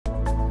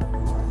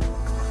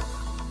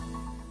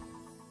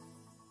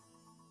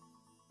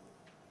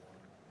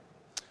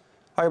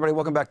Hi everybody,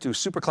 welcome back to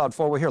Supercloud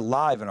 4. We're here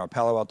live in our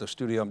Palo Alto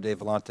studio. I'm Dave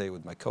Vellante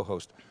with my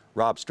co-host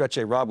Rob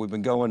Strechay. Rob, we've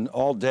been going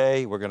all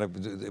day. We're going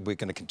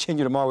to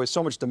continue tomorrow. There's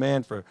so much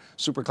demand for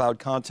Supercloud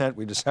content.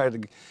 We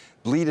decided to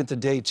bleed into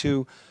day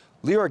 2.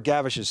 Lior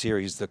Gavish is here.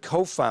 He's the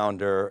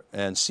co-founder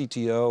and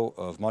CTO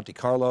of Monte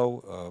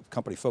Carlo, a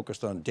company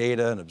focused on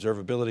data and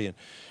observability, and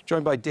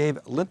joined by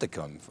David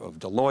Linthicum of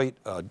Deloitte.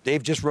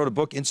 Dave just wrote a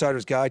book,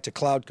 Insider's Guide to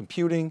Cloud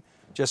Computing,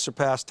 just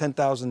surpassed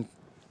 10,000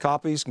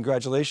 copies.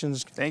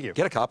 Congratulations. Thank you.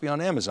 Get a copy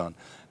on Amazon.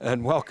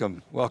 And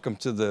welcome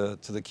to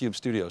the CUBE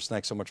studios.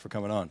 Thanks so much for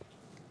coming on.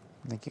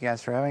 Thank you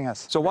guys for having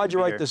us. So why'd you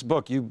write this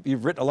book?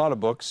 You've written a lot of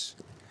books.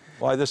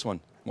 Why this one?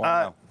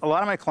 Why now? A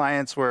lot of my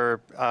clients were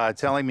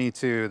telling me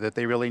too that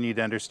they really need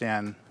to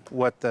understand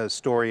what the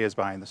story is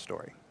behind the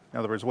story. In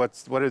other words,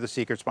 what are the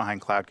secrets behind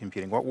cloud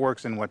computing? What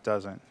works and what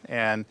doesn't?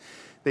 And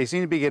they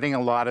seem to be getting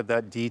a lot of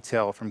that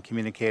detail from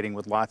communicating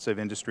with lots of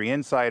industry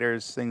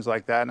insiders, things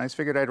like that. And I just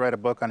figured I'd write a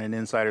book on an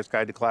insider's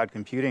guide to cloud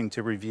computing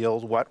to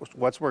reveal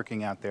what's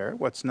working out there,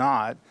 what's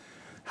not,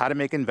 how to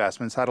make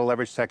investments, how to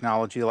leverage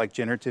technology like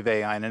generative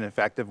AI in an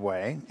effective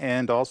way,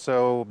 and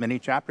also many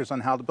chapters on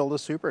how to build a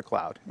super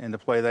cloud and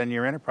deploy that in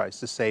your enterprise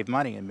to save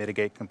money and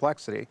mitigate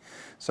complexity.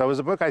 So it was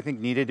a book I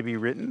think needed to be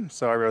written,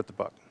 so I wrote the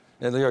book.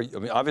 And Lior, I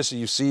mean, obviously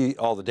you see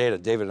all the data.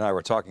 David and I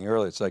were talking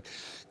earlier. It's like,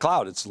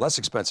 cloud, it's less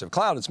expensive.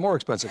 Cloud, it's more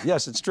expensive.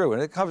 Yes, it's true.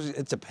 And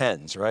it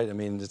depends, right? I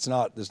mean,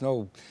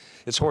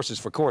 it's horses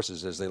for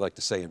courses, as they like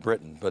to say in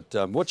Britain.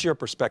 But what's your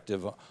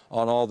perspective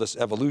on all this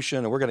evolution?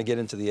 And we're going to get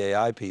into the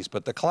AI piece,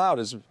 but the cloud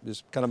is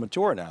kind of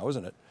mature now,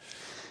 isn't it?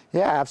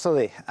 Yeah,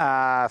 absolutely.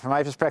 From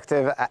my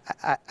perspective,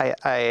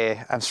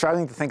 I'm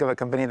struggling to think of a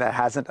company that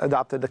hasn't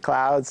adopted the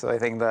cloud. So I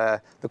think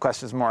the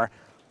question is more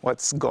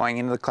what's going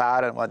into the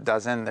cloud and what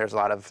doesn't. There's a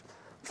lot of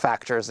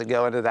factors that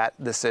go into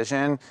that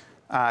decision,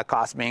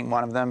 cost being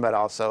one of them, but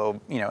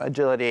also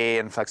agility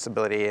and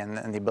flexibility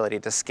and the ability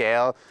to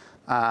scale.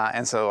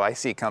 And so I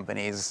see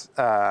companies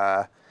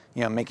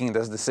making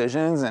those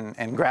decisions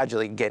and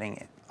gradually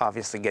getting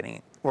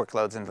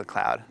workloads into the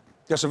cloud.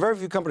 Yeah, so very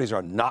few companies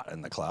are not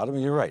in the cloud. I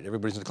mean, you're right,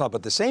 everybody's in the cloud. But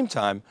at the same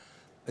time,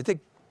 I think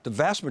the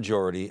vast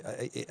majority,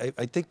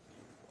 I think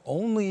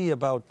only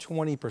about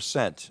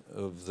 20%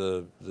 of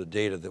the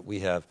data that we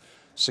have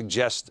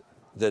suggests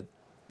that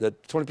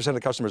 20% of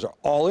the customers are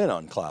all in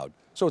on cloud.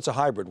 So it's a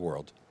hybrid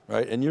world,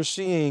 right? And you're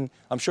seeing,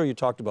 I'm sure you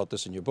talked about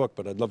this in your book,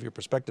 but I'd love your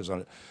perspectives on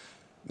it.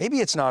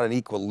 Maybe it's not an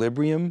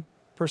equilibrium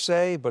per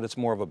se, but it's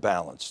more of a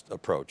balanced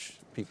approach.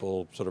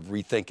 People sort of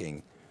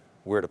rethinking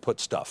where to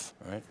put stuff,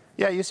 right?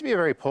 Yeah, it used to be a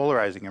very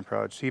polarizing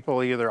approach.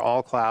 People either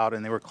all cloud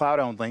and they were cloud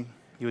only,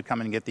 you would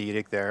come in and get the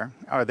edict there,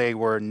 or they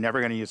were never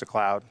going to use a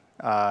cloud,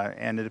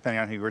 and depending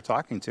on who you were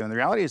talking to. And the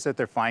reality is that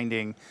they're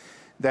finding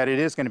that it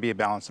is going to be a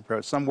balanced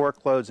approach. Some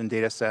workloads and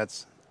data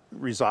sets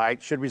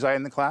should reside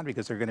in the cloud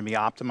because they're going to be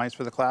optimized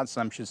for the cloud.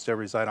 Some should still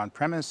reside on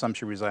premise, some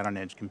should reside on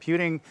edge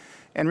computing.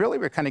 And really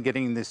we're kind of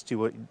getting this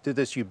to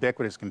this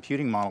ubiquitous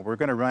computing model. We're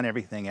going to run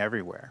everything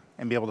everywhere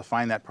and be able to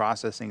find that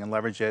processing and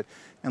leverage it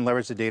and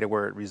leverage the data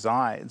where it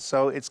resides.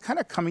 So it's kind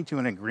of coming to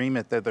an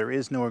agreement that there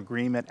is no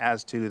agreement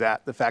as to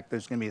the fact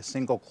there's going to be a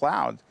single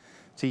cloud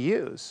to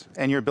use,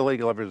 and your ability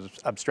to leverage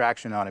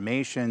abstraction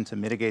automation to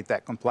mitigate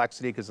that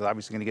complexity, because it's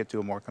obviously going to get to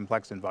a more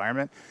complex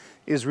environment,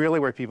 is really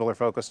where people are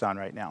focused on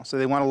right now. So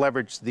they want to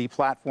leverage the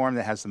platform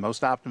that has the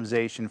most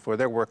optimization for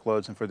their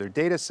workloads and for their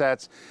data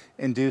sets,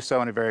 and do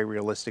so in a very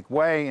realistic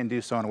way, and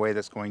do so in a way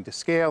that's going to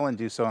scale, and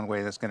do so in a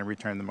way that's going to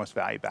return the most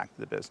value back to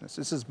the business.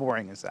 It's as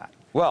boring as that.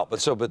 Well,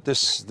 but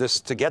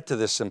this to get to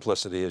this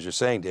simplicity, as you're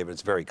saying, David,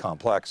 it's very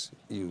complex.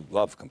 You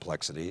love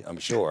complexity, I'm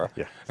sure,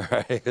 yeah.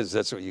 Right? Because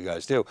that's what you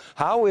guys do.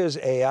 How is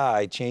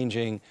AI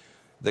changing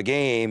the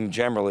game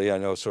generally? I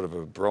know sort of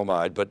a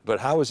bromide, but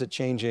how is it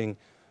changing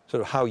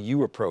sort of how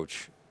you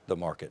approach the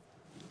market?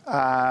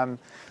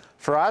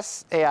 For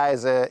us, AI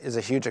is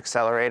a huge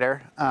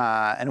accelerator,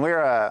 and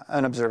we're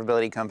an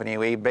observability company.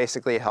 We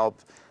basically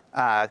help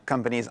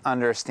companies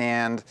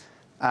understand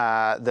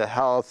the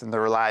health and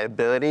the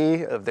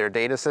reliability of their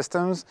data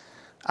systems.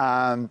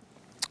 From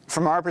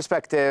our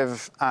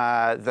perspective,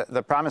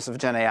 the promise of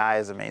Gen AI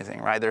is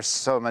amazing, right? There's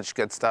so much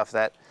good stuff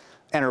that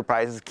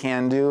enterprises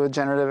can do with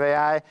generative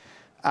AI.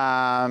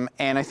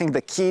 And I think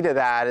the key to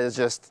that is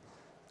just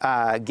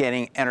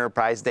getting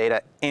enterprise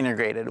data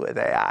integrated with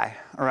AI,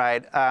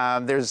 right?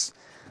 There's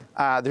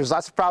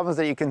lots of problems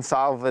that you can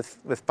solve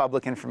with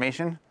public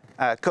information.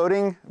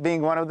 Coding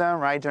being one of them,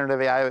 right?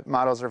 Generative AI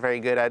models are very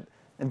good at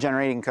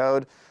generating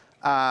code.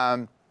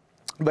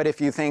 But if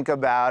you think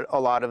about a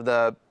lot of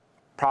the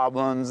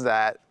problems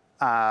that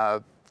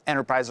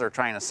enterprises are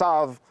trying to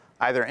solve,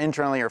 either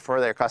internally or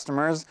for their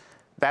customers,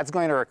 that's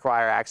going to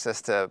require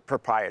access to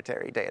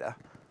proprietary data,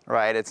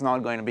 right? It's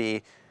not going to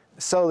be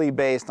solely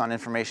based on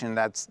information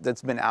that's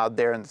been out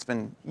there and that's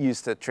been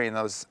used to train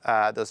those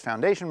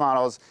foundation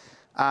models,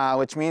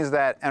 which means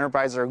that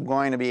enterprises are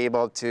going to be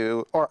able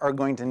to, or are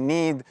going to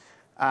need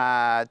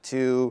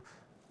to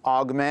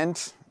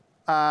augment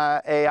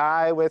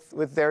AI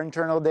with their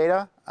internal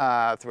data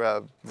through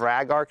a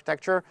RAG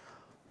architecture,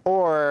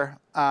 or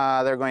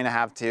they're going to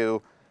have to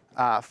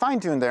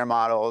fine-tune their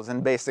models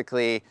and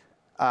basically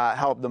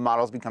help the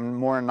models become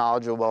more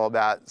knowledgeable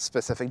about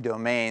specific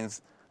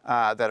domains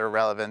that are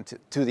relevant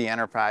to the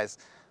enterprise.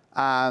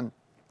 And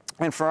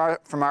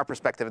from our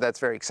perspective, that's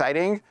very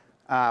exciting.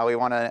 We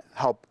want to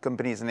help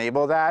companies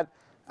enable that.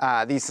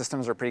 These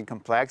systems are pretty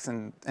complex,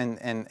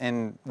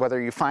 and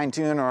whether you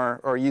fine-tune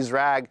or use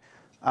RAG,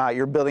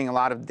 you're building a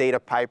lot of data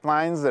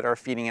pipelines that are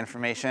feeding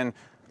information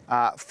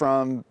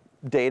from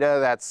data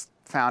that's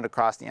found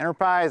across the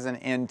enterprise and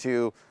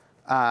into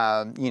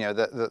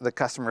the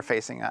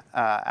customer-facing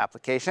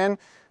application.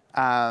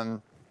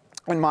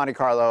 And Monte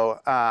Carlo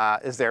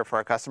is there for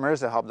our customers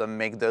to help them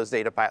make those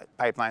data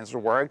pipelines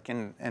work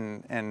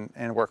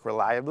and work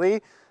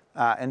reliably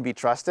and be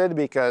trusted,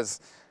 because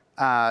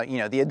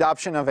the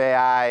adoption of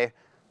AI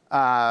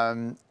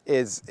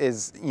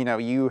is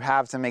you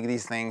have to make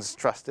these things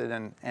trusted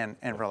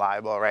and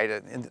reliable,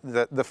 right?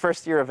 The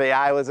first year of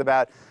AI was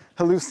about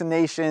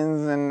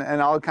hallucinations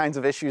and all kinds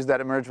of issues that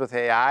emerge with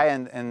AI,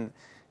 and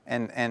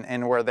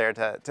we're there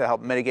to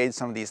help mitigate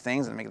some of these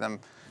things and make them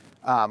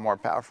more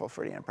powerful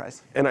for the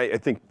enterprise. And I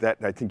think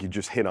you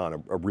just hit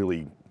on a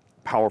really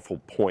powerful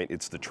point.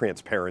 It's the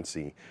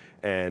transparency,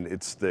 and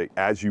it's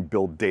as you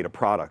build data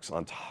products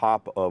on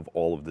top of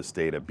all of this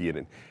data, be it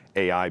an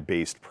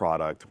AI-based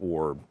product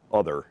or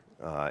other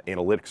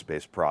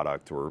analytics-based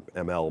product or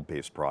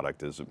ML-based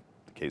product, as the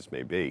case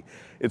may be.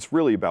 It's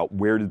really about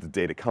where did the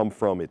data come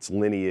from, its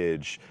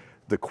lineage,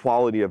 the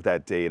quality of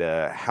that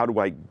data, how do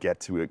I get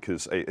to it?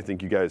 Because I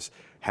think you guys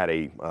had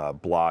a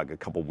blog a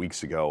couple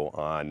weeks ago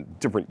on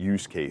different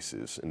use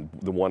cases, and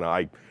the one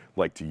I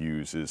like to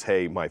use is,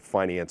 hey, my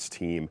finance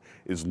team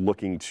is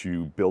looking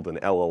to build an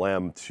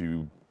LLM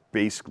to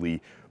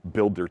basically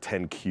build their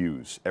 10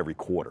 Qs every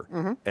quarter.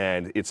 Mm-hmm.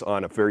 And it's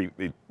on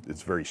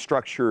it's very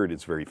structured,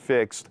 it's very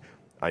fixed.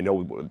 I know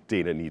what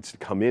data needs to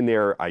come in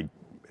there. I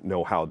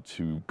know how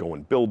to go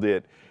and build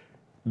it.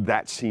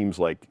 That seems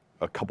like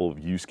a couple of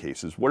use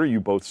cases. What are you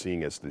both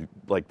seeing as the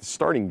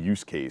starting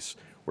use case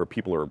where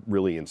people are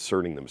really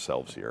inserting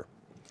themselves here?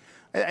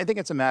 I think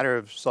it's a matter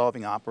of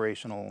solving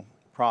operational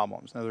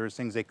problems. In other words,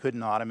 things they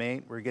couldn't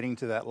automate. We're getting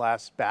to that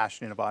last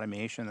bastion of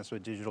automation. That's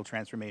what digital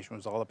transformation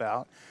was all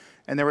about.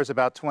 And there was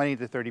about 20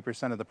 to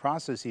 30% of the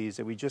processes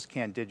that we just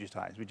can't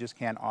digitize. We just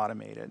can't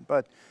automate it.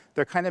 But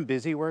they're kind of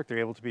busy work. They're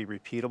able to be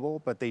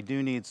repeatable, but they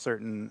do need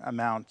certain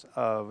amount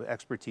of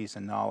expertise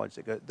and knowledge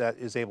that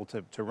is able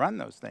to run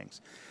those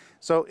things.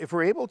 So if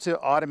we're able to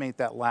automate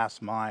that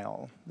last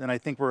mile, then I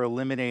think we're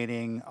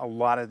eliminating a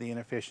lot of the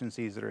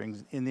inefficiencies that are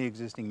in the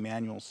existing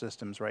manual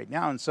systems right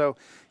now. And so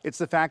it's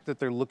the fact that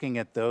they're looking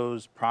at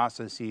those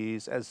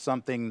processes as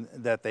something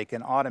that they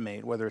can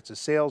automate, whether it's a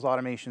sales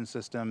automation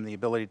system, the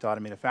ability to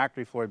automate a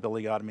factory floor,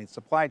 ability to automate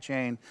supply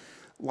chain.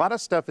 A lot of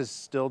stuff is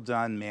still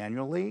done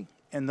manually,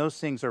 and those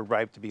things are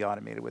ripe to be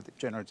automated with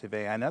generative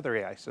AI and other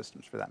AI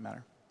systems for that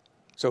matter.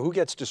 So who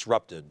gets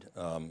disrupted?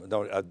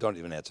 Don't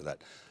even answer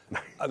that.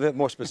 A bit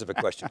more specific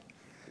question.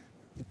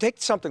 Take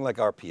something like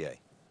RPA.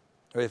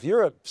 If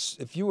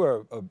you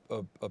are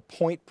a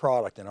point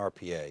product in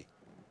RPA,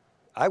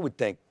 I would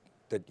think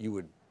that you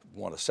would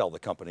want to sell the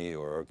company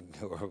or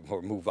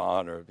move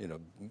on, or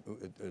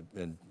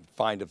and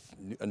find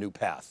a new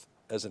path.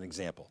 As an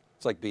example,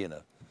 it's like being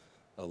a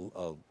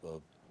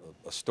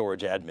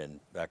storage admin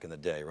back in the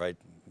day, right?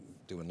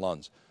 Doing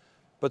LUNs.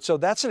 But so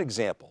that's an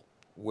example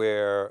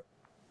where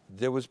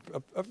there was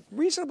a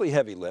reasonably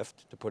heavy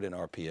lift to put in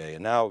RPA,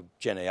 and now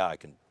Gen AI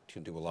can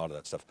do a lot of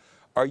that stuff.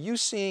 Are you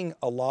seeing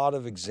a lot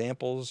of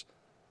examples,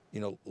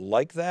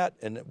 like that?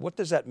 And what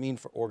does that mean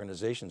for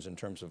organizations in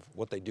terms of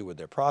what they do with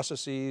their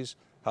processes,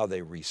 how they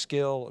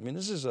reskill? I mean,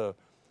 this is a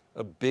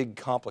big,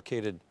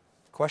 complicated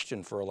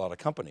question for a lot of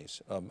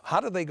companies. How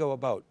do they go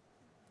about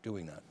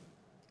doing that?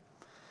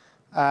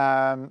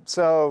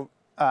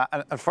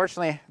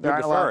 Unfortunately, there You're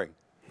aren't a lot. deferring.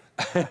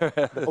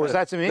 Was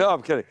that to me? No,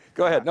 I'm kidding.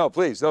 Go ahead. No,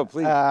 please. No,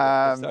 please.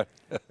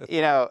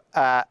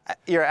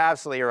 You're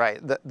absolutely right.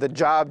 The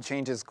job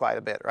changes quite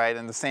a bit, right?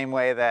 In the same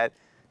way that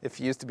if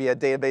you used to be a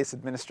database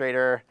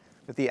administrator,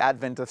 with the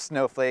advent of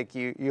Snowflake,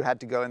 you had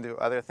to go and do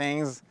other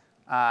things.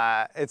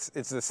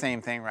 It's the same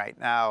thing right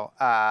now.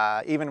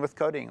 Even with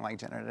coding, like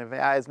generative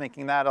AI is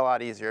making that a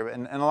lot easier,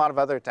 and a lot of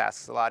other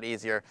tasks a lot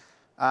easier.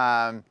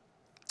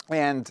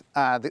 And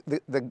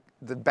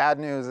the bad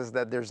news is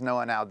that there's no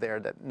one out there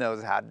that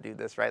knows how to do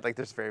this, right? Like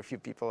there's very few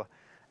people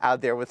out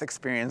there with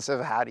experience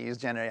of how to use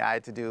Gen AI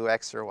to do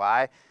X or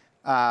Y.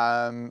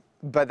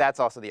 But that's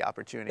also the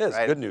opportunity, It's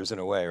right? good news in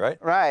a way, right?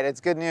 Right, it's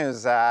good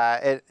news. We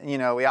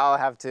all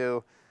have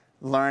to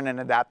learn and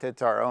adapt it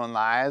to our own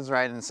lives,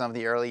 right? And some of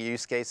the early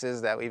use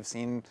cases that we've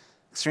seen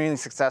extremely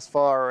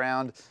successful are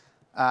around,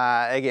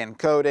 again,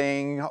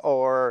 coding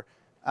or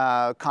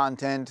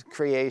content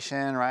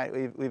creation,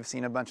 right? We've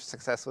seen a bunch of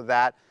success with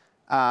that,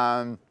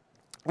 and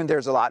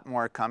there's a lot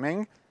more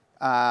coming.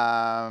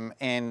 And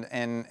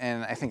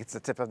I think it's the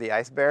tip of the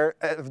iceberg.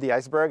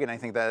 And I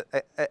think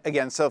that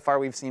again, so far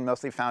we've seen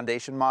mostly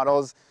foundation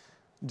models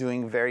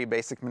doing very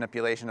basic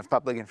manipulation of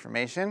public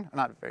information.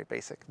 Not very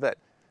basic, but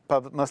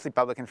mostly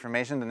public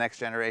information. The next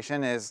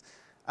generation is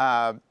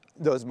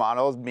those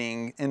models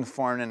being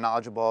informed and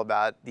knowledgeable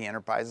about the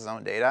enterprise's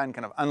own data and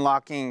kind of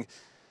unlocking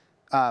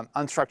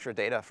unstructured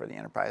data for the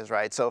enterprise,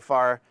 right? So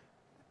far,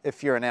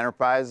 if you're an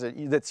enterprise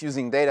that's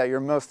using data, you're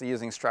mostly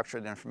using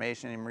structured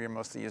information, and you're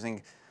mostly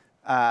using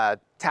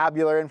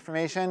tabular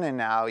information, and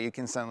now you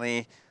can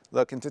suddenly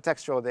look into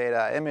textual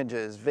data,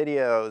 images,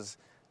 videos,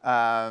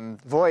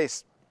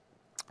 voice,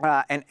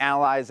 and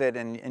analyze it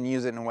and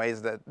use it in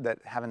ways that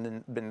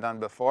haven't been done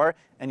before.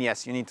 And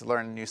yes, you need to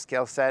learn a new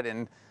skill set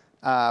in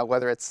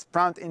whether it's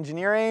prompt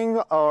engineering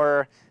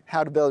or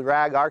how to build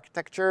RAG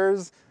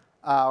architectures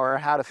or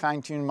how to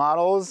fine-tune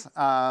models.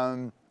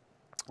 And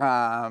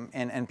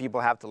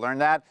people have to learn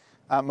that.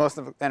 Most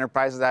of the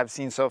enterprises that I've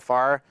seen so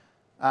far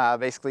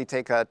basically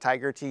take a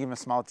tiger team, a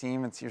small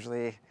team. It's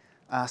usually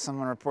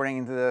someone reporting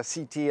into the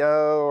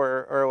CTO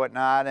or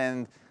whatnot,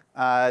 and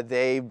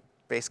they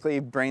basically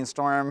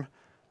brainstorm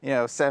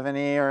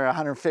 70 or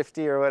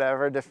 150 or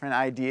whatever different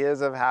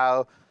ideas of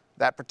how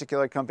that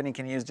particular company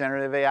can use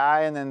generative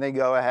AI, and then they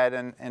go ahead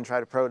and try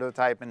to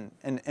prototype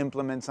and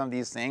implement some of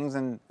these things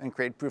and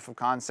create proof of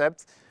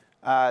concept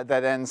that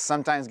then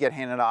sometimes get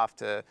handed off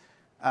to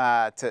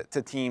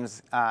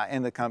teams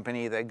in the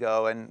company that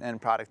go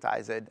and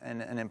productize it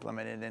and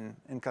implement it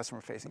in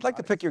customer-facing I'd like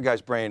to pick your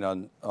guys' brain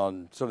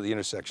on sort of the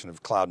intersection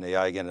of cloud and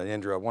AI again. And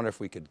Andrew, I wonder if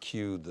we could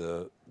cue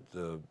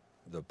the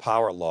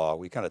power law.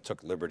 We kind of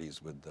took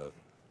liberties with the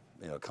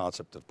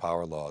concept of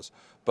power laws.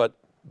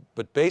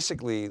 But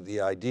basically the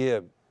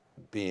idea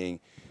being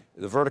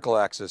the vertical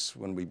axis,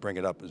 when we bring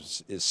it up,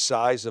 is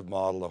size of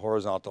model. The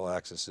horizontal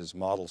axis is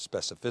model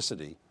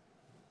specificity.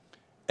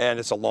 And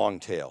it's a long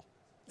tail.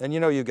 And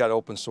you've got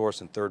open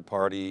source and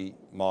third-party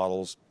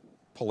models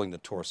pulling the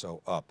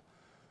torso up.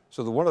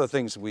 So one of the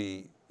things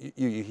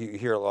you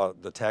hear a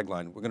lot, the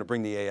tagline, we're going to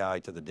bring the AI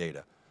to the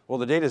data. Well,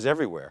 the data's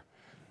everywhere.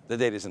 The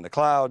data's in the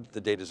cloud,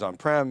 the data's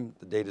on-prem,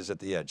 the data's at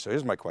the edge. So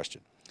here's my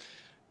question.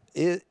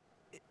 Is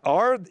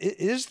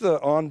the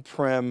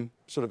on-prem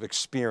sort of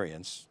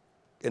experience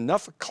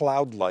enough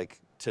cloud-like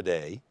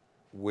today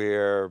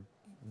where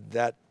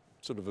that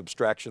sort of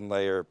abstraction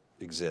layer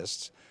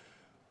exists?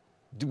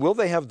 Will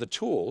they have the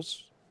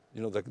tools,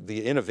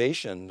 the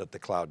innovation that the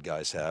cloud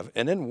guys have?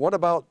 And then what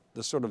about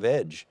the sort of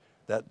edge,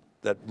 that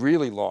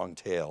really long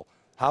tail?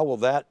 How will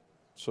that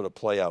sort of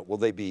play out?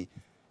 Will it be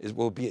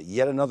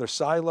yet another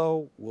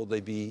silo? Will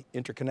they be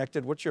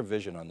interconnected? What's your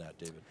vision on that,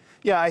 David?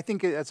 Yeah, I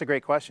think that's a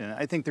great question.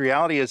 I think the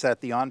reality is that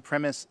the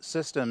on-premise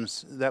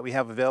systems that we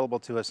have available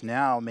to us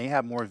now may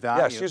have more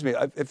value. Yeah, excuse me,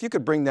 if you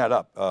could bring that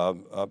up.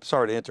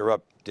 Sorry to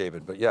interrupt,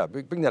 David, but yeah,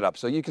 bring that up.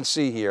 So you can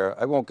see here,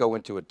 I won't go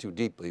into it too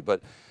deeply,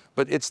 but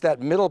it's that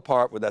middle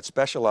part with that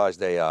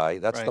specialized AI,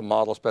 that's right. The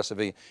model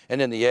specificity,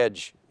 and then the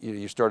edge,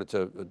 you started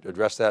to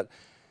address that.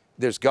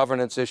 There's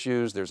governance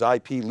issues, there's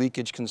IP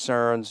leakage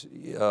concerns,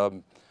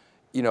 the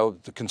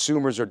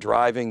consumers are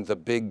driving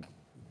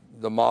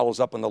the models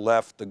up on the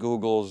left, the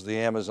Googles, the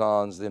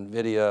Amazons, the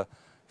NVIDIA,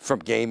 from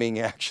gaming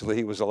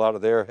actually, was a lot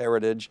of their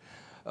heritage.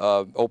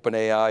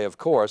 OpenAI, of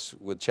course,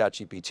 with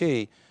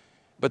ChatGPT,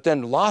 but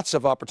then lots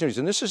of opportunities.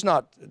 And this is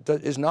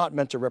not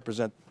meant to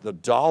represent the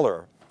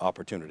dollar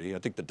opportunity. I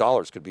think the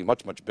dollars could be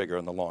much, much bigger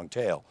in the long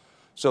tail.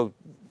 So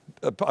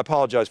I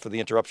apologize for the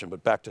interruption,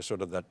 but back to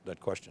sort of that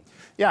question.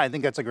 Yeah, I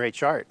think that's a great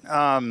chart.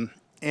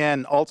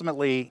 And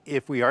ultimately,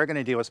 if we are going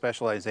to deal with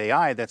specialized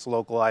AI that's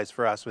localized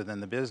for us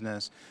within the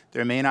business,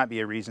 there may not be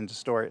a reason to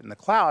store it in the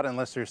cloud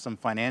unless there's some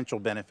financial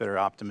benefit or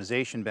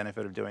optimization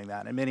benefit of doing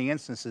that. In many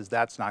instances,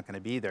 that's not going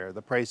to be there.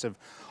 The price of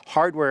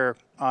hardware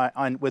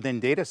within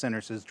data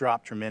centers has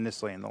dropped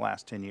tremendously in the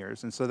last 10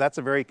 years. And so that's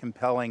a very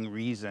compelling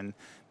reason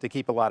to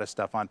keep a lot of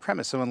stuff on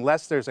premise. So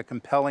unless there's a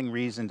compelling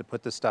reason to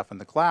put this stuff in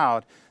the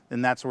cloud,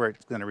 then that's where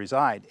it's going to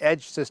reside.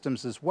 Edge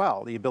systems as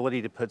well, the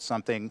ability to put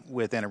something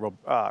within a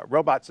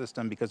robot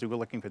system, because we were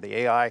looking for the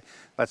AI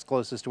that's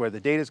closest to where the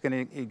data is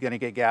going to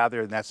get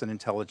gathered, and that's an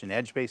intelligent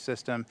edge-based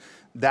system.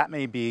 That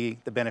may be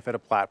the benefit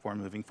of platform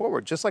moving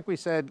forward. Just like we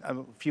said a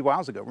few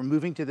whiles ago, we're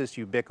moving to this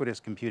ubiquitous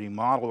computing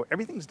model where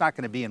everything's not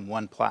going to be in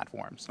one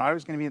platform. It's not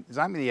always going to be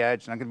designed with the edge,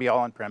 it's not going to be all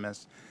on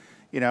premise.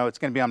 It's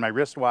going to be on my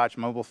wristwatch,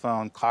 mobile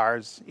phone,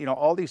 cars,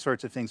 all these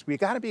sorts of things. We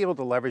got to be able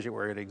to leverage it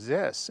where it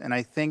exists. And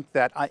I think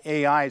that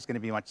AI is going to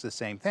be much the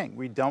same thing.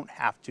 We don't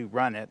have to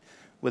run it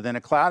within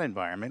a cloud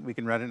environment. We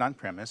can run it on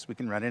premise, we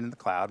can run it in the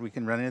cloud, we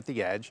can run it at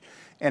the edge,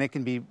 and it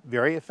can be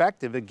very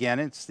effective. Again,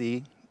 it's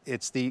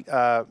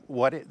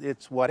what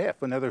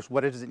if. In other words,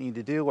 what does it need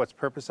to do? What's the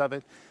purpose of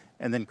it?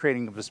 And then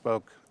creating a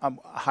bespoke,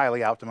 highly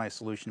optimized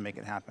solution to make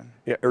it happen.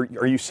 Yeah,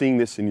 are you seeing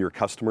this in your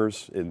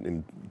customers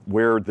in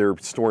where they're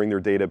storing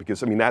their data? Because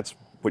that's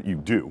what you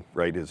do,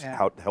 right? Is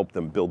help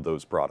them build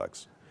those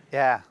products.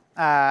 Yeah,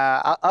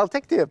 I'll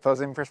take the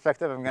opposing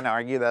perspective. I'm going to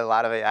argue that a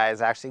lot of AI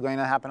is actually going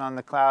to happen on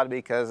the cloud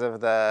because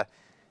of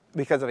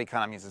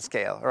economies of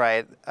scale,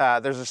 right?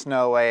 There's just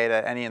no way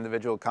that any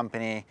individual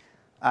company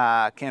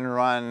can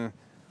run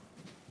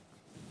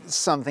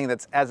something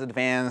that's as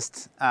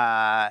advanced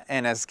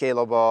and as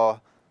scalable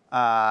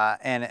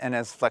and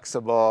as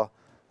flexible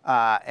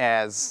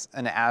as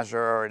an Azure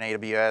or an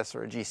AWS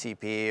or a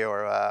GCP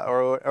or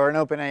an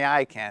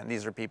OpenAI can.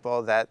 These are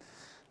people that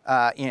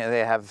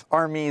they have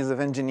armies of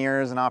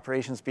engineers and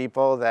operations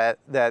people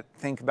that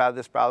think about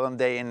this problem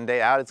day in and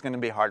day out. It's going to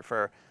be hard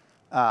for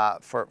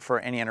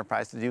any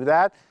enterprise to do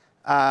that.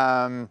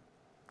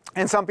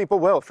 And some people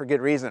will, for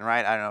good reason,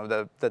 right? I don't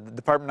know, the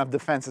Department of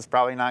Defense is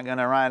probably not going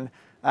to run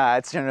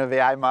its generative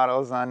AI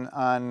models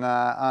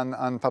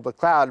on public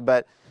cloud,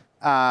 but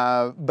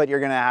you're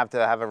going to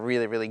have a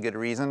really, really good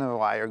reason of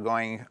why you're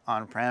going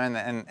on-prem,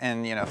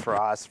 and for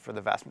us, for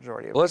the vast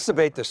majority of Well, let's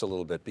debate this a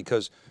little bit,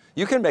 because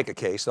you can make a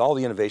case, all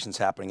the innovation's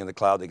happening in the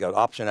cloud, they got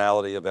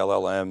optionality of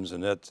LLMs,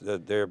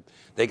 and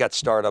they got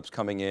startups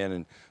coming in,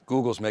 and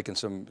Google's making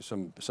some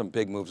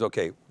big moves.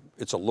 Okay,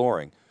 it's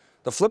alluring.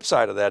 The flip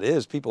side of that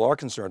is people are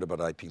concerned about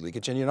IP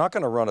leakage, and you're not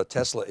going to run a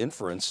Tesla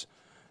inference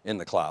in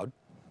the cloud,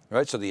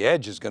 right? So the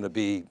edge is going to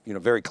be,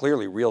 very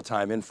clearly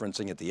real-time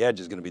inferencing at the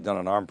edge is going to be done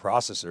on ARM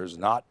processors,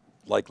 not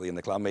likely in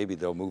the cloud. Maybe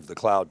they'll move the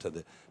cloud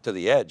to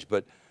the edge,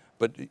 but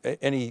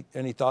any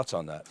thoughts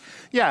on that?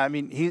 Yeah, I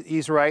mean,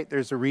 he's right.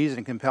 There's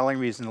a compelling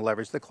reason to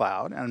leverage the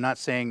cloud. And I'm not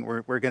saying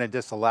we're going to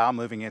disallow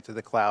moving into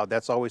the cloud.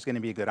 That's always going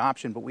to be a good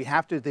option, but we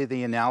have to do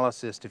the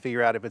analysis to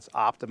figure out if it's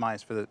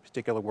optimized for the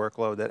particular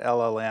workload, that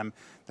LLM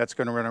that's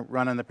going to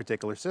run on the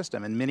particular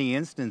system. In many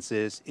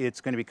instances,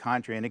 it's going to be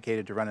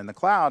contraindicated to run in the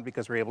cloud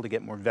because we're able to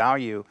get more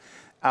value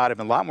out of,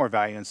 a lot more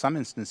value in some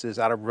instances,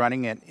 out of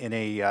running it in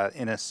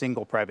a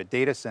single private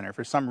data center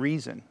for some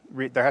reason.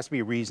 There has to be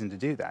a reason to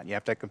do that. You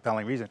have to have a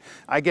compelling reason.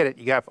 I get it.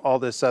 You have all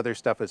this other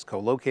stuff that's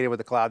co-located with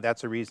the cloud.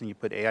 That's a reason you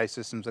put AI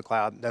systems in the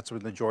cloud. That's the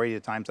majority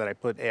of the times that I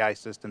put AI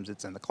systems,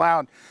 it's in the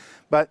cloud.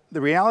 But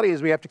the reality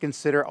is we have to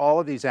consider all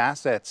of these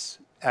assets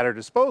at our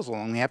disposal,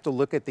 and we have to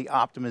look at the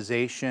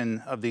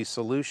optimization of these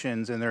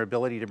solutions and their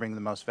ability to bring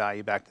the most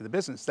value back to the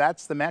business.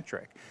 That's the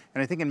metric.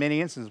 And I think in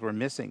many instances we're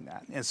missing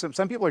that. And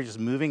some people are just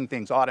moving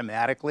things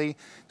automatically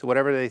to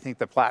whatever they think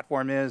the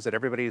platform is that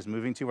everybody is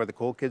moving to, or the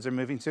cool kids are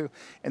moving to,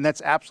 and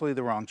that's absolutely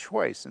the wrong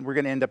choice. And we're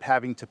going to end up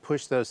having to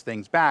push those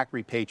things back,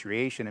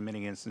 repatriation in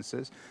many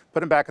instances, put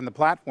them back on the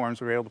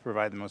platforms where we're able to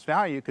provide the most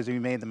value, because we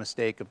made the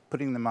mistake of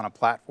putting them on a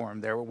platform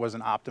there that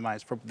wasn't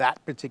optimized for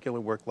that particular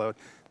workload,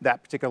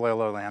 that particular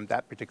LLM,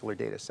 that particular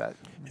data set.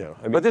 Yeah,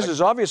 but this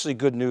is obviously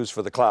good news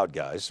for the cloud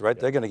guys, right?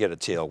 Yeah. They're going to get a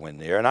tailwind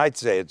there, and I'd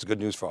say it's good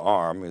news for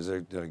ARM, is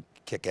they're going to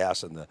kick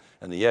ass on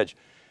the edge.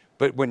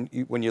 But when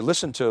you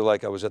listen to,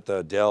 like I was at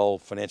the Dell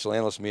financial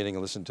analyst meeting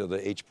and listened to the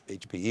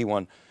HPE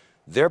one,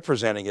 they're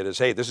presenting it as,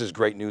 hey, this is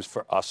great news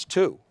for us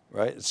too,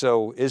 right?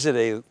 So is it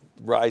a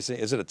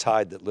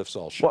tide that lifts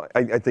all ships? Well,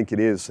 I think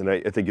it is, and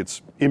I think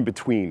it's in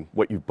between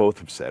what you both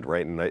have said,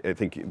 right? And I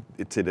think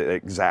it's an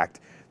exact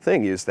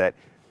thing, is that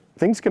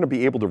things going to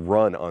be able to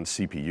run on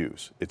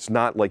CPUs. It's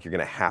not like you're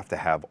going to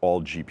have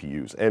all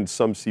GPUs. And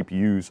some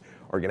CPUs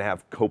are going to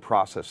have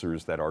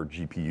co-processors that are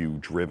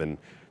GPU-driven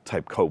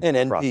type co-processors.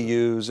 And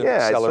NPUs and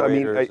accelerators. So I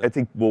mean, I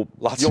think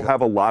you'll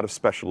have a lot of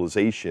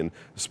specialization,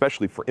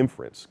 especially for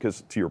inference,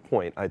 because to your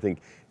point, I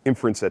think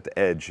inference at the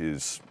edge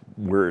is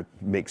where it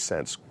makes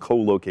sense,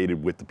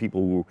 co-located with the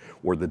people who,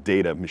 or the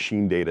data,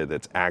 machine data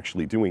that's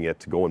actually doing it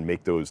to go and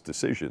make those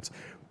decisions.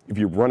 If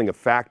you're running a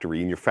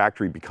factory and your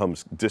factory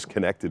becomes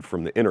disconnected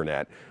from the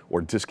internet or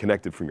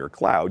disconnected from your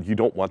cloud, you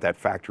don't want that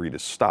factory to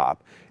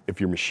stop if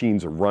your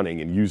machines are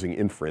running and using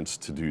inference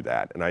to do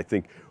that. And I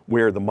think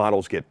where the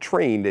models get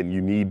trained and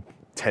you need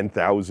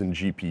 10,000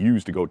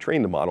 GPUs to go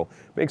train the model,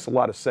 it makes a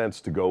lot of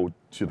sense to go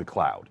to the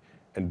cloud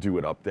and do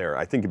it up there.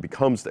 I think it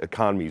becomes the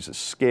economies of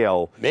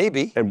scale.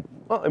 Maybe. And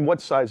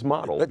what size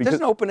model? But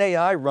doesn't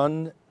OpenAI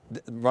run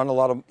a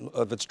lot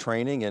of its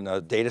training in a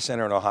data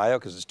center in Ohio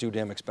because it's too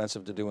damn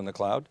expensive to do in the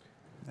cloud?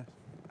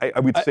 I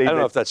would say I don't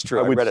know if that's true.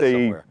 I would read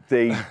say it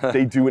somewhere.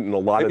 they do it in a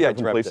lot of Maybe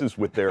different places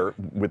with their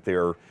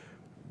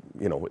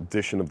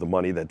addition of the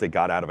money that they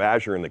got out of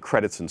Azure and the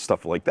credits and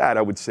stuff like that.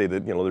 I would say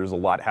that there's a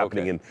lot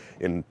happening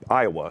in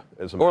Iowa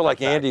as a matter or like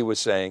of fact. Andy was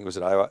saying, was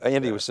it Iowa?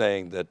 Andy was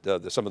saying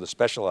that some of the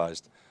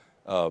specialized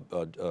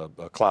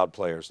cloud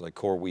players like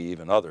CoreWeave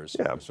and others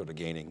are sort of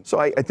gaining. So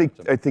I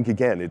think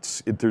again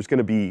it's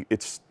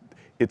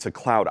a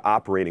cloud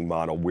operating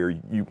model where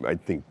I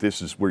think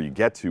this is where you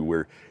get to,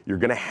 where you're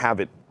going to have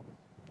it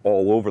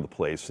all over the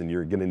place, and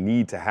you're going to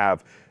need to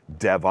have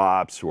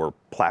DevOps or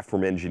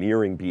platform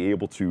engineering be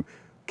able to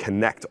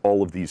connect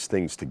all of these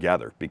things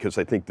together. Because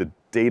I think the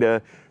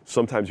data,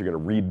 sometimes you're going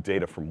to read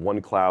data from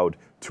one cloud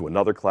to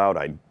another cloud.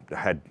 I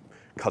had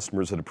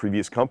customers at a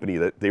previous company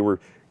that they were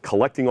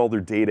collecting all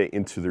their data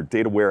into their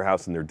data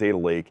warehouse and their data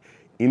lake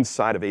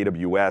inside of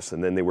AWS,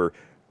 and then they were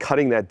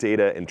cutting that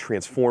data and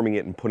transforming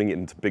it and putting it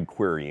into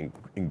BigQuery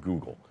in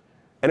Google.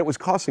 And it was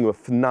costing them a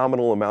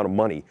phenomenal amount of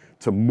money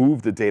to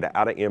move the data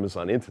out of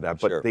Amazon into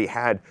that, but they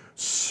had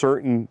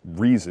certain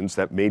reasons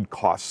that made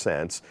cost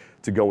sense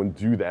to go and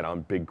do that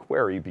on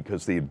BigQuery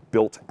because they had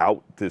built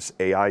out this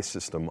AI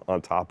system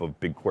on top of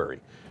BigQuery.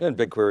 And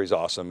BigQuery is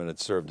awesome and it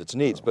served its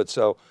needs, but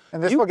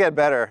And this will get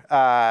better.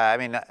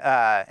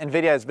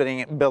 NVIDIA is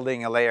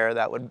building a layer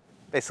that would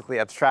basically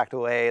abstract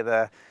away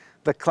the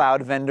the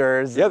cloud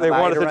vendors. Yeah, they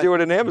wanted to do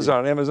it in Amazon,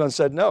 and Amazon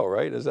said no,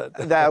 right? Is that?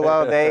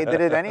 Well, they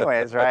did it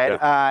anyways, right?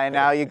 And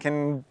now you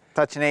can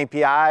touch an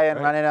API and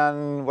run it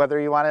on, whether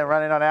you want to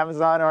run it on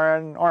Amazon or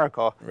on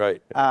Oracle.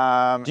 Right.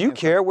 Do you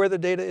care where the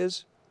data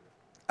is?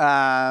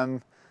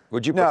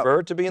 Would you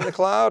prefer it to be in the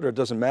cloud, or it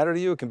doesn't matter to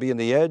you? It can be in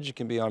the edge, it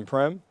can be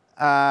on-prem?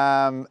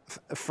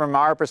 From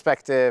our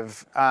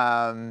perspective,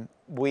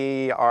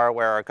 we are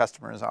where our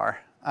customers are,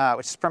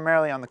 which is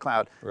primarily on the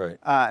cloud. Right.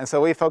 And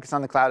so we focus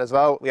on the cloud as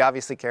well. We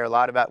obviously care a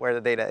lot about where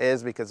the data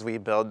is because we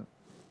build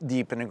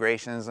deep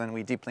integrations and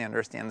we deeply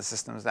understand the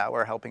systems that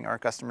we're helping our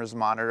customers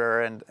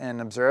monitor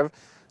and observe.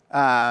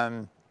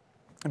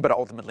 But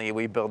ultimately,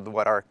 we build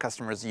what our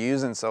customers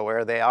use, and so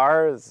where they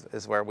are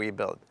is where we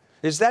build.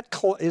 Is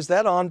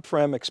that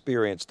on-prem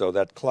experience, though,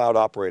 that cloud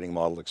operating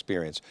model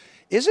experience,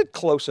 is it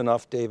close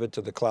enough, David,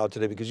 to the cloud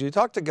today? Because you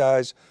talk to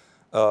guys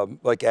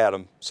like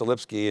Adam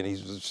Selipsky, and he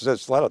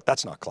says flat out,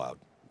 that's not cloud.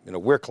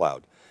 We're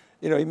cloud.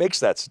 He makes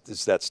that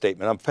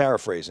statement. I'm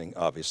paraphrasing,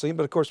 obviously,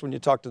 but of course, when you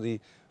talk to the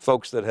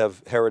folks that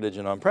have heritage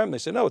and on-prem, they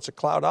say, no, it's a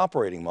cloud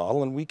operating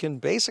model, and we can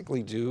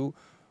basically do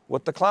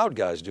what the cloud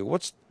guys do.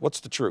 What's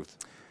the truth?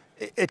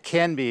 It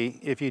can be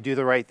if you do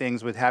the right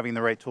things with having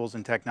the right tools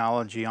and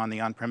technology on the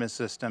on-premise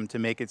system to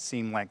make it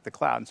seem like the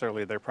cloud. And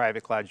certainly there are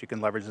private clouds you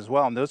can leverage as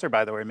well. And those are,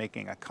 by the way,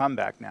 making a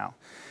comeback now.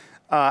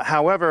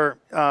 However,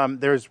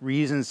 there's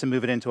reasons to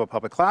move it into a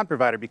public cloud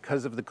provider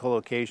because of the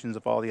co-locations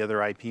of all the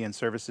other IP and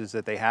services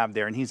that they have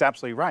there. And he's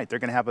absolutely right. They're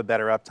going to have a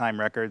better uptime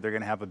record. They're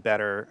going to have a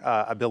better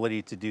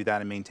ability to do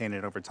that and maintain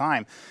it over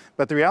time.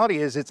 But the reality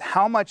is, it's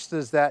how much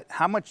does that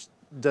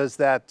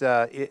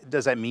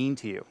mean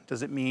to you?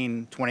 Does it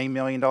mean $20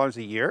 million a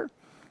year?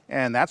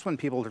 And that's when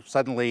people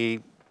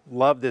suddenly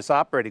love this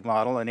operating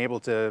model and able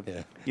to,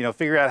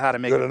 figure out how to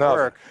make it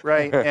work,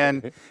 right?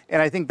 And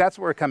I think that's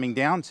what we're coming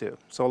down to.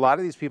 So a lot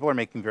of these people are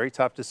making very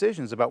tough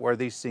decisions about where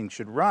these things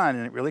should run,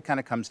 and it really kind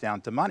of comes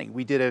down to money.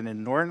 We did an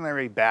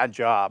inordinately bad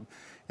job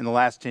in the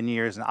last 10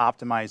 years in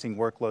optimizing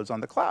workloads on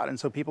the cloud. And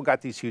so people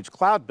got these huge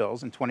cloud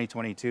bills. In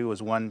 2022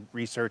 was one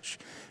research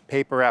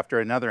paper after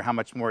another how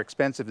much more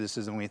expensive this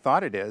is than we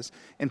thought it is.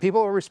 And people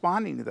are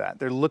responding to that.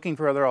 They're looking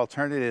for other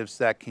alternatives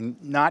that can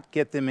not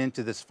get them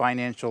into this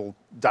financial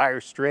dire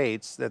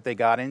straits that they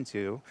got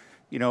into,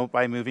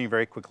 by moving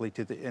very quickly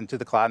into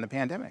the cloud in the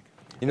pandemic.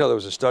 There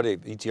was a study,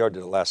 ETR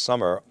did it last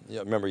summer,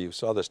 remember you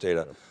saw this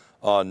data,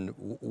 on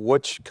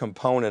which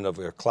component of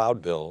their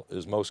cloud bill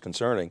is most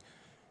concerning.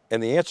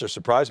 And the answer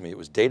surprised me. It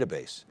was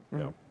database,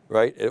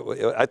 right?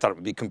 I thought it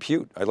would be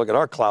compute. I look at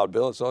our cloud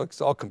bill, it's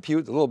all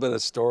compute, a little bit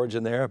of storage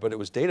in there, but it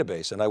was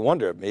database. And I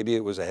wonder, maybe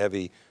it was a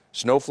heavy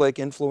Snowflake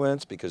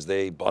influence because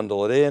they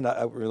bundle it in.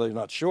 I'm really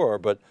not sure,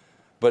 but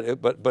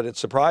it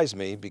surprised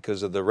me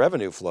because of the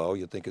revenue flow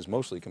you'd think is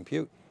mostly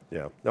compute.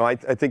 Yeah, no, I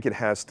think it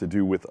has to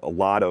do with a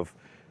lot of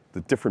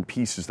the different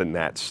pieces in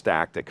that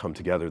stack that come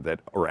together that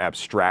are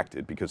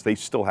abstracted because they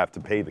still have to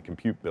pay the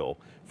compute bill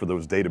for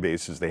those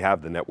databases. They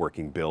have the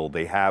networking bill.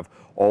 They have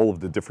all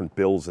of the different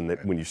bills, and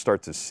that when you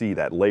start to see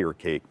that layer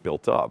cake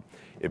built up,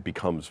 it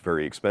becomes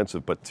very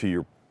expensive. But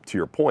to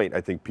your point,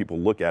 I think people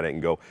look at it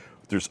and go,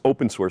 there's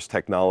open source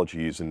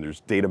technologies and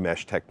there's data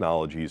mesh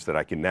technologies that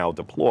I can now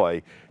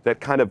deploy that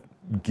kind of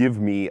give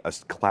me a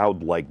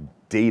cloud-like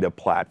data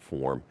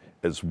platform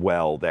as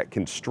well that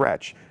can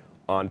stretch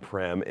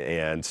on-prem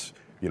and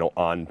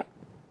on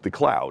the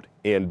cloud.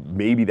 And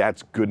maybe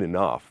that's good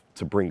enough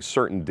to bring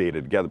certain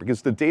data together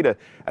because the data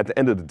at the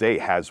end of the day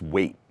has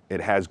weight.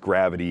 It has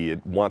gravity.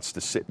 It wants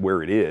to sit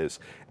where it is.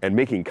 And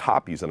making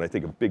copies, and I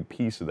think a big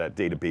piece of that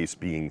database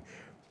being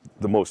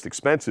the most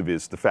expensive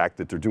is the fact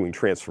that they're doing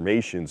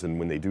transformations, and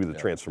when they do the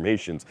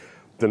transformations,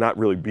 they're not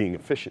really being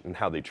efficient in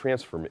how they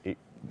transform it.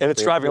 And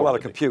it's driving a lot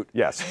of compute.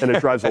 Yes, and it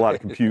drives a lot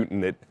of compute,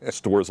 and it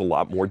stores a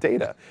lot more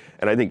data.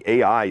 And I think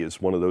AI is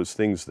one of those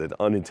things that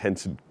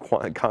unintended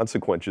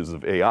consequences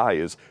of AI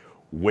is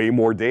way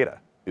more data,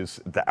 is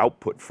the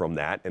output from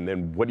that, and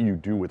then what do you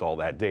do with all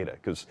that data?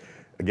 Because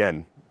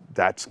again,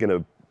 that's going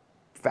to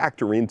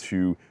factor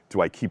into,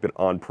 do I keep it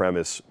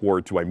on-premise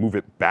or do I move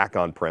it back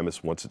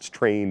on-premise once it's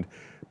trained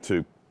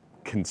to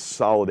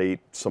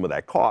consolidate some of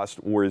that cost,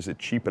 or is it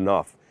cheap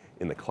enough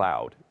in the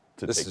cloud?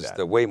 This is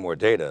the way more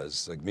data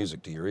is like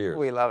music to your ears.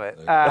 We love it.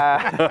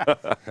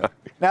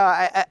 No,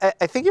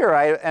 I think you're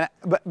right,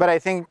 but I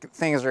think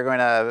things are going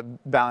to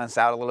balance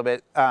out a little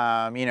bit.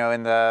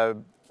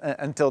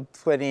 Until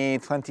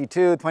 2022,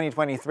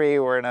 2023,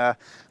 we're in a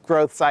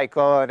growth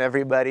cycle, and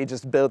everybody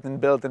just built and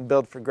built and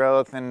built for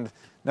growth, and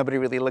nobody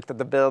really looked at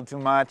the build too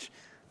much.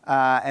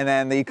 And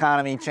then the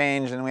economy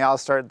changed, and we all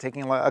started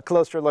taking a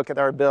closer look at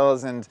our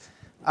bills. And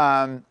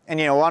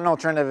one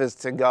alternative is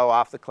to go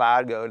off the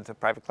cloud, go to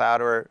private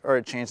cloud,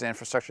 or change the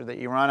infrastructure that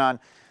you run on.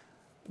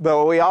 But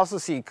what we also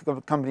see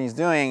companies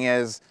doing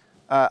is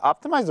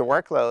optimize the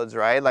workloads,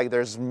 right? Like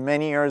there's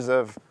many years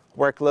of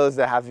workloads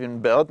that have been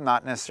built,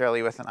 not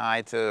necessarily with an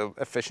eye to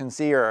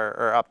efficiency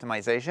or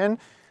optimization.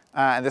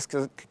 And this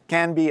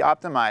can be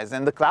optimized.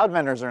 And the cloud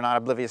vendors are not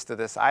oblivious to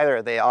this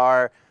either. They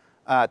are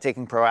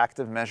taking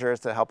proactive measures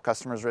to help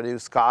customers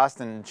reduce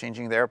cost and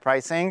changing their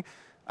pricing.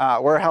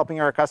 We're helping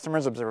our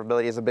customers.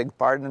 Observability is a big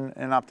part in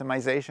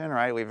optimization,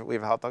 right?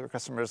 We've helped our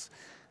customers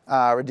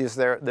reduce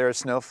their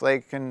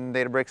Snowflake and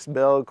Databricks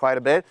bill quite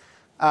a bit.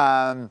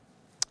 And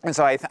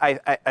so I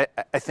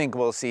think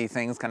we'll see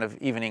things kind of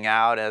evening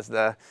out as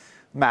the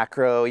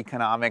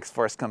macroeconomics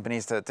force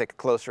companies to take a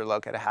closer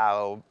look at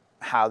how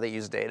they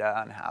use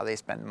data and how they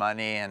spend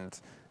money,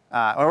 and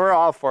we're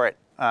all for it.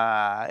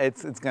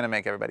 It's going to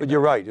make everybody But better.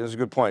 you're right, it's a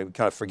good point. We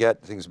kind of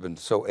forget things have been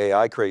so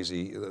AI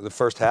crazy. The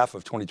first half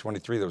of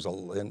 2023, there was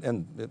and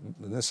in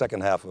the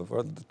second half of,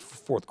 or the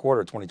fourth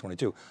quarter of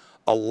 2022,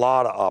 a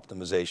lot of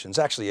optimizations.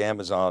 Actually,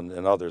 Amazon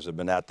and others have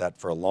been at that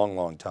for a long,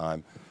 long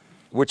time,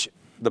 which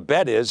the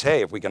bet is,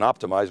 hey, if we can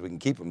optimize, we can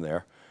keep them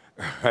there,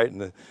 right?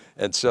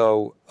 And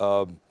so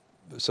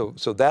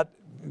that,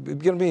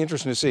 it's going to be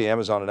interesting to see.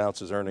 Amazon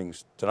announces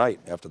earnings tonight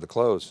after the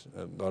close,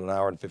 about an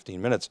hour and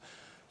 15 minutes.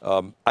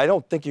 I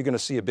don't think you're going to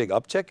see a big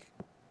uptick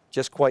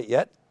just quite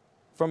yet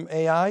from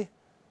AI,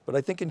 but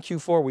I think in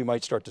Q4 we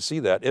might start to see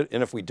that.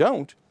 And if we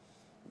don't,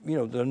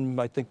 then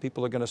I think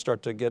people are going to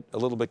start to get a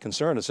little bit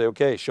concerned and say,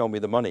 okay, show me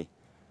the money,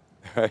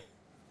 right?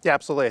 Yeah,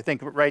 absolutely. I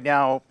think right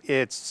now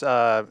it's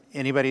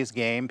anybody's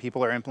game.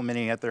 People are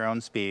implementing at their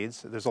own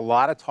speeds. There's a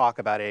lot of talk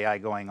about AI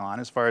going on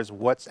as far as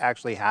what's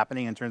actually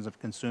happening in terms of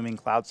consuming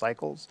cloud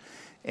cycles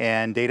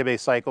and database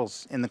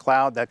cycles in the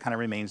cloud. That kind of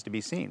remains to be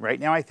seen. Right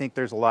now, I think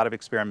there's a lot of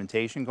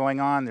experimentation going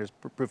on. There's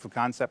proof of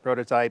concept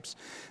prototypes.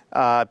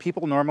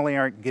 People normally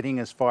aren't getting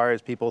as far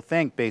as people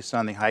think based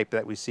on the hype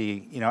that we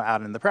see,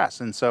 out in the press.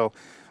 And so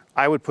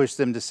I would push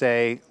them to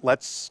say,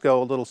 let's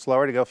go a little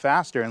slower to go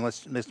faster, and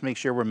let's make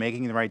sure we're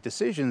making the right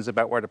decisions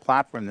about where to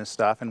platform this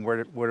stuff and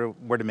where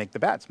to make the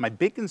bets. My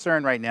big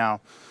concern right now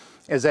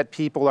is that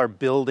people are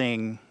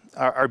building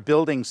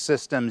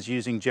systems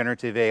using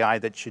generative AI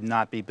that should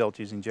not be built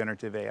using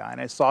generative AI. And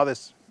I saw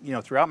this,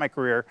 throughout my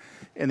career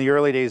in the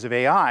early days of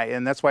AI,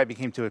 and that's why it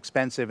became too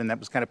expensive, and that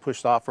was kind of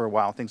pushed off for a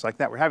while, things like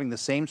that. We're having the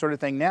same sort of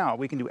thing now.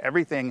 We can do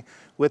everything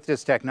with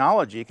this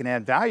technology. You can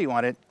add value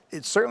on it.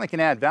 It certainly can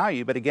add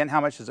value, but again,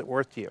 how much is it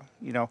worth to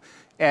you?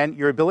 And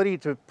your ability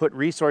to put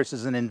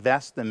resources and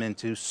invest them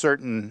into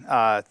certain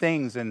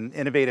things and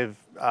innovative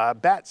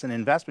bets and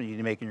investment you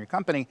need to make in your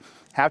company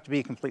have to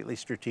be completely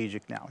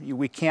strategic now.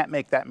 We can't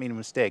make that many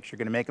mistakes. You're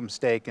going to make a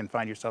mistake and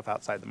find yourself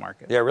outside the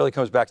market. Yeah, it really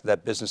comes back to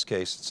that business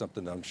case. It's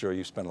something that I'm sure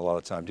you spend a lot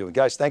of time doing.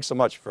 Guys, thanks so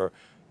much for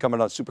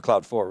coming on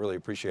Supercloud 4. Really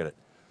appreciate it.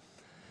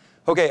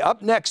 Okay,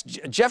 up next,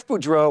 Jeff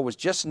Boudreau was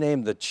just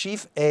named the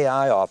Chief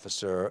AI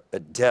Officer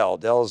at Dell.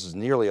 Dell's is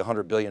nearly a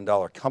 $100 billion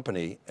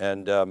company,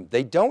 and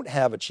they don't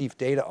have a Chief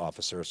Data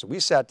Officer. So we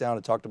sat down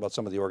and talked about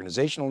some of the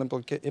organizational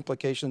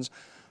implications,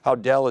 how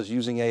Dell is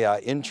using AI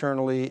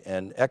internally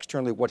and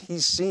externally, what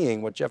he's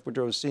seeing, what Jeff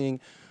Boudreau is seeing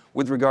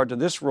with regard to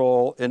this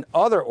role in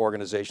other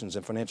organizations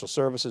in financial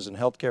services and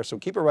healthcare. So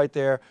keep it right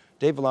there.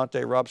 Dave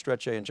Vellante, Rob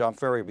Strechay, and John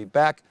Ferry will be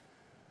back.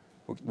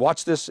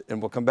 Watch this,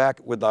 and we'll come back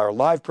with our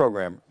live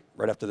program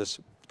right after this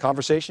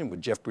conversation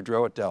with Jeff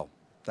Boudreau at Dell.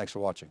 Thanks for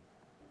watching.